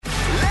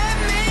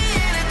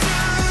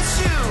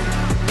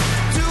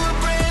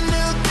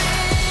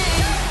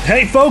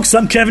Hey folks,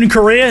 I'm Kevin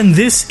Correa, and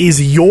this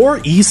is your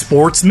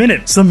Esports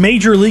Minute. Some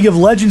major League of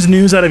Legends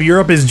news out of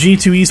Europe as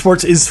G2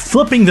 Esports is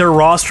flipping their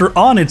roster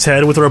on its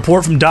head with a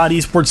report from Dot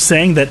Esports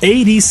saying that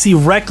ADC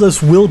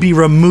Rekkles will be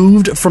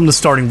removed from the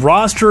starting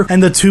roster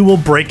and the two will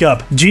break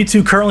up.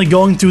 G2 currently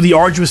going through the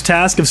arduous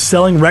task of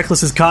selling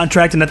Rekkles'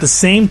 contract and at the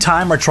same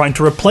time are trying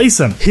to replace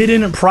him.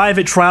 Hidden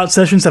private tryout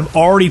sessions have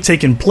already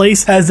taken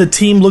place as the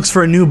team looks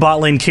for a new bot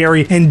lane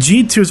carry, and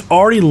G2 has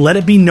already let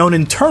it be known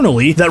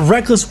internally that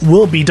Rekkles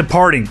will be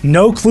departing.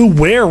 No clue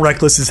where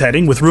Rekkles is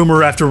heading. With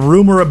rumor after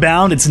rumor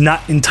abound, it's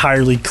not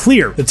entirely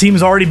clear. The team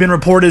has already been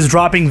reported as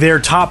dropping their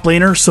top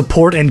laner,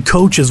 support, and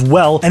coach as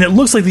well, and it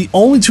looks like the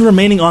only two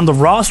remaining on the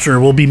roster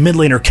will be mid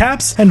laner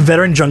Caps and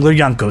veteran jungler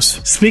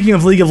Jankos. Speaking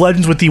of League of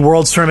Legends, with the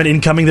Worlds Tournament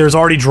incoming, there's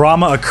already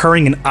drama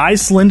occurring in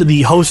Iceland,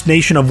 the host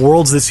nation of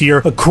Worlds this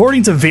year.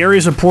 According to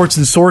various reports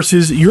and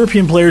sources,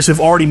 European players who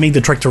have already made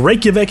the trek to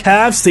Reykjavik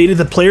have stated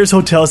that players'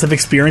 hotels have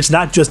experienced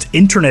not just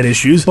internet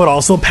issues, but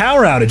also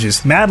power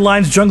outages. Mad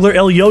Lions jungler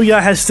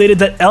Elyoya has stated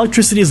that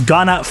electricity has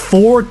gone out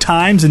 4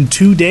 times in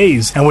 2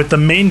 days, and with the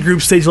main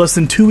group stage less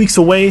than 2 weeks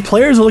away,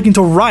 players are looking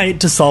to Riot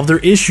to solve their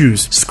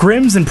issues.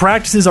 Scrims and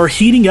practices are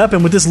heating up,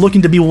 and with this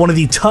looking to be one of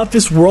the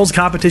toughest Worlds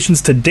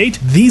competitions to date,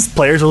 these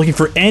players are looking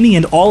for any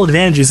and all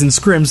advantages in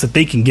scrims that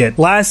they can get.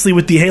 Lastly,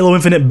 with the Halo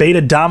Infinite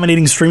beta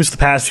dominating streams the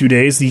past few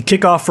days, the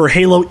kickoff for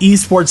Halo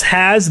Esports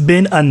has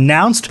been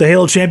announced. The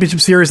Halo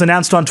Championship Series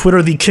announced on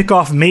Twitter the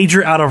kickoff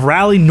major out of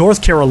Raleigh,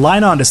 North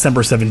Carolina on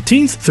December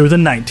 17th through the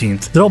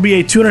 19th. There will be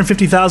a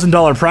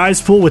 $250,000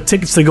 prize pool with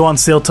tickets to go on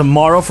sale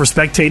tomorrow for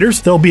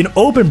spectators. There will be an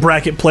open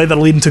bracket play that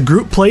will lead into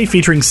group play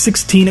featuring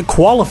 16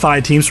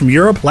 qualified teams from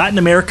Europe, Latin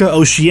America,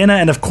 Oceania,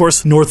 and of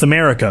course North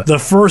America. The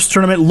first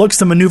tournament looks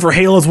to maneuver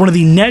Halo as one of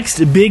the next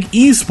big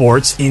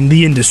esports in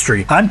the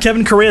industry. I'm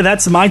Kevin Correa,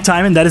 that's my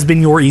time, and that has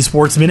been your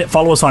Esports Minute.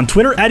 Follow us on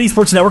Twitter at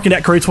Esports Network and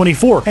at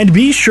Correa24, and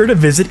be sure to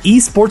visit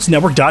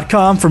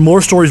esportsnetwork.com for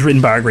more stories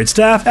written by our great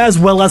staff, as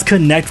well as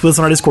connect with us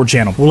on our Discord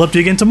channel. We'll update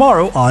you again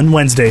tomorrow on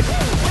Wednesday.